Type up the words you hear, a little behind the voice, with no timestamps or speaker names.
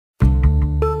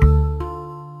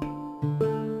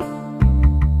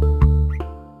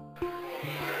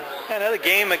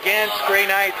game against Grey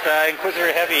Knights, Inquisitor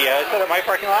Heavy. I set up my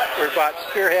parking lot. We bought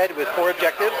Spearhead with 4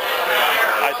 objectives.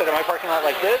 I set up my parking lot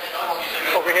like this.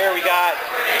 Over here we got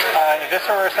an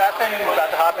Viscera Assassin. We're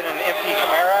about to hop in an empty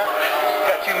Chimera.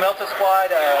 We got 2 Melta Squad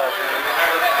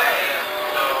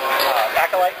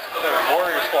Acolytes,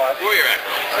 Warrior Squad. Warrior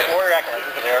Acolytes. Warrior Acolytes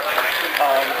over there.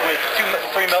 With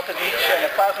 3 Meltas each, and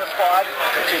a Plasma Squad,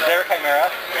 which is their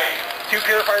Chimera. 2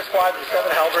 Purifier Squads with 7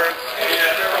 Halberds,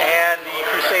 and the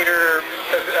Crusader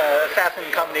Assassin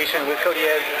combination with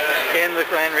Kodiez in the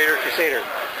Land Raider Crusader.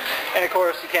 And of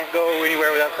course, you can't go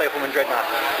anywhere without Cypherman Dreadnought.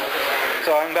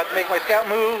 So I'm about to make my scout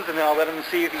moves, and then I'll let him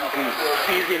see if he can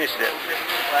seize the initiative.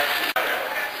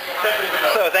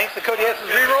 So thanks to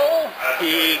Kodiez's reroll,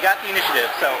 he got the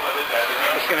initiative. So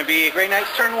it's going to be Grey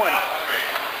Knight's turn 1.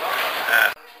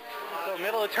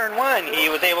 Middle of turn 1,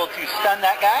 he was able to stun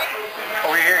that guy.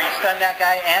 Over here, he stunned that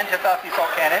guy and took off the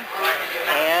assault cannon.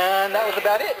 And that was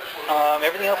about it.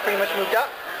 Everything else pretty much moved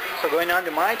up. So going on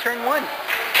to my turn 1.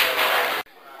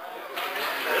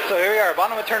 So here we are,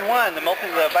 bottom of turn 1. The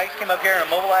bikes came up here and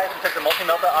immobilized and took the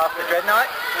multi-melta off the Dreadnought.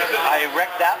 I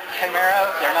wrecked that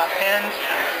Chimera. They're not pinned.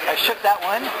 I shook that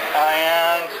one,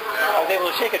 and I was able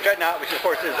to shake a Dreadnought, which of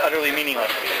course is utterly meaningless.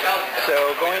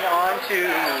 So going on to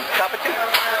top of 2.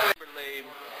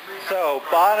 So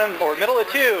bottom or middle of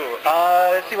 2,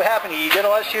 let's see what happened. He did a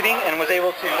lot of shooting and was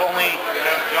able to only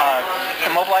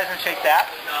immobilize and shake that.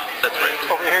 That's right.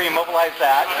 Over here he immobilized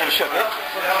that and shook it.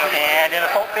 And in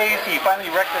assault phase he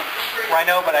finally wrecked the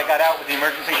Rhino, but I got out with the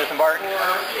emergency disembark.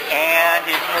 And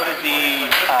he exploded the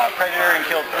Predator and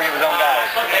killed 3 of his own guys.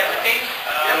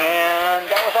 And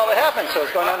that was all that happened. So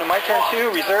it's going on to my turn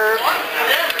 2, reserve.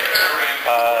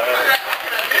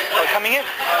 Coming in.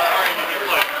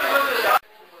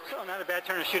 Not a bad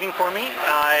turn of shooting for me.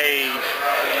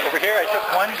 Over here I took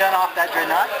 1 gun off that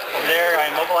Dreadnought. Over there I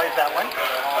immobilized that one.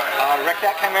 Wrecked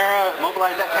that Chimera,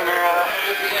 immobilized that Chimera,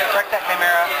 wrecked that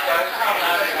Chimera.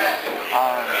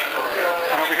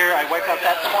 And over here I wiped out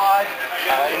that squad.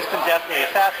 Instant death to the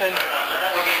Assassin.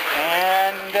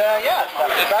 And yeah, that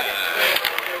was about it.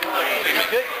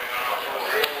 Good.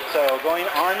 So going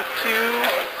on to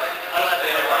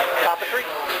top of 3.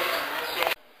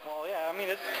 I mean,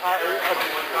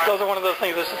 those are one of those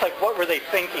things. It's just like, what were they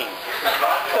thinking?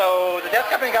 So the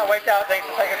Death Company got wiped out thanks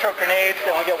to Psychotrope grenades.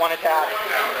 They only get 1 attack,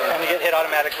 and they get hit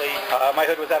automatically. My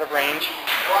hood was out of range.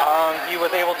 He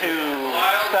was able to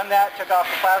stun that, took off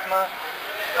the plasma,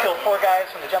 killed 4 guys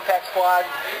from the Jump Pack squad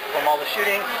from all the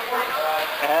shooting,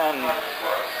 and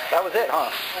that was it,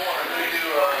 huh?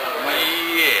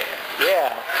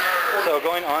 Yeah. So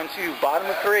going on to bottom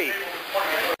of 3.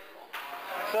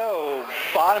 So,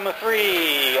 bottom of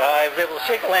 3, I was able to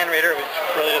shake the Land Raider, which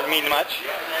really doesn't mean much.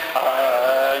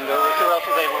 And let's see what else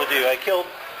I was able to do. I killed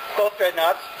both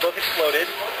Dreadnoughts, both exploded,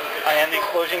 and the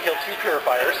explosion killed 2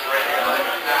 Purifiers.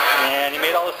 And he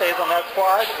made all the saves on that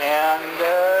squad, and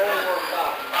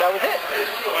that was it.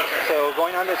 So,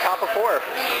 going on to the top of 4.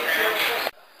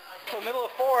 So middle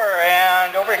of 4,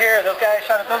 and over here, those guys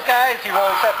shot at those guys. He rolled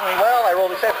exceptionally well. I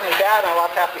rolled exceptionally bad, and I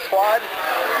lost half the squad.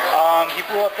 He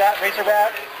blew up that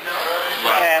Razorback,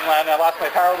 and I lost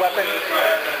my power weapon.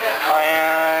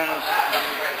 And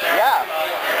yeah,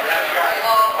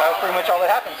 that was pretty much all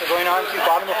that happened. So going on to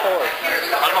bottom of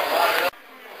 4.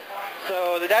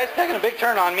 So the dice taking a big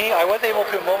turn on me. I was able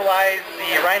to immobilize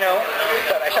the Rhino,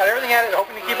 but I shot everything at it,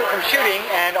 hoping to keep it from shooting,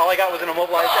 and all I got was an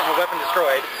immobilized and a weapon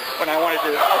destroyed when I wanted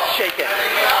to shake it.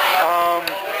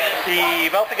 The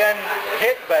Melta gun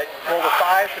hit, but rolled a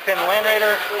 5 to pin the Land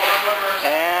Raider,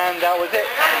 and that was it.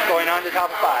 Going on to top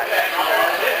of 5.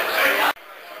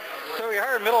 So we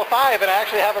heard middle of 5, and I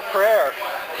actually have a prayer.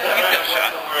 You get a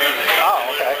shot. Oh,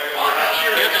 okay.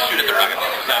 You have to shoot at the rocket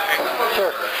launcher.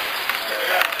 Sure.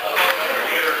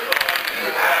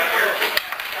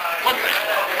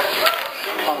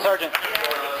 Sergeant.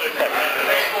 Okay.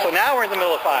 So now we're in the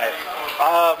middle of 5.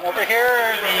 Over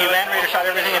here, the Land Raider shot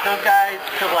everything at those guys,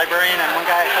 killed the Librarian, and 1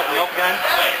 guy killed the Melta gun.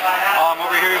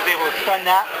 Over here, he was able to stun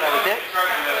that. That was it.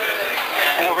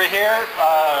 And over here,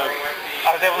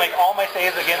 I was able to make all my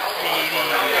saves against the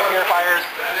Purifiers.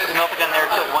 The Melta gun there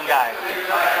killed 1 guy.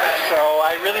 So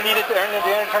I really needed to earn it at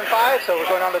the end of turn 5, so we're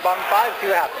going on to the bottom 5, see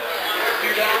what happens.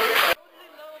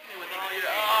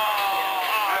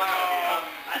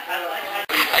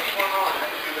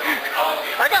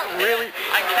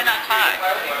 I cannot tie.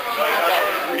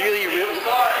 Really.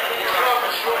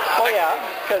 Oh yeah,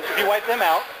 because if you wipe them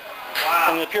out,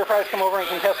 and the Purifiers come over and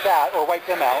contest that, or wipe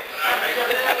them out.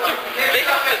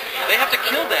 They have to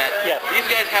kill that. Yes. These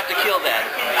guys have to kill that.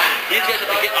 These guys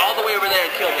have to get all the way over there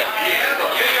and kill him.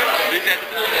 These guys,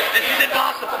 this is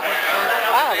impossible.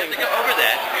 I They have to go over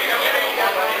that.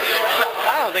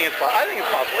 don't think it's possible. I think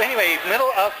it's possible. Anyway,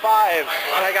 middle of 5,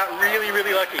 and I got really,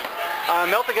 really lucky.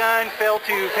 Melt the gun failed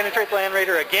to penetrate the Land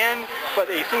Raider again, but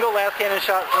a single last cannon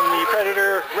shot from the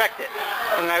Predator wrecked it.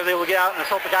 And I was able to get out and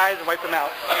assault the guys and wipe them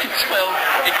out. 12.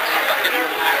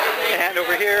 And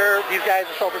over here, these guys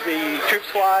assaulted the troop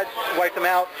squad, wiped them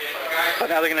out. But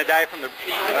now they're going to die from the...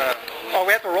 oh,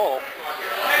 we have to roll.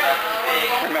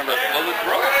 Remember. Well, let's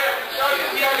roll.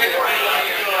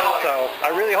 So, I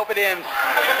really hope it ends.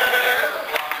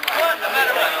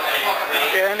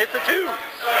 And it's a 2.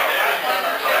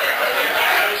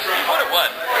 What it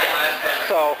was.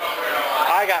 So,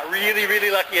 I got really,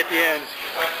 really lucky at the end.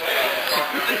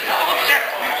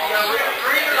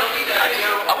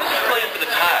 I was just playing for the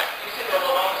tie.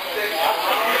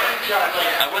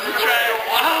 I wasn't trying.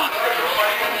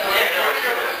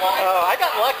 I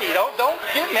got lucky. Don't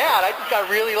get mad. I just got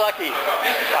really lucky.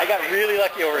 I got really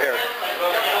lucky over here.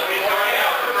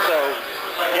 So,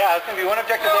 yeah, it's going to be 1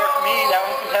 objective there for me. That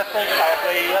one's contestant. I have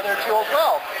the other 2 as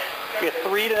well. We have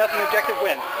 3-0 objective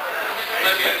win.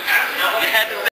 You had to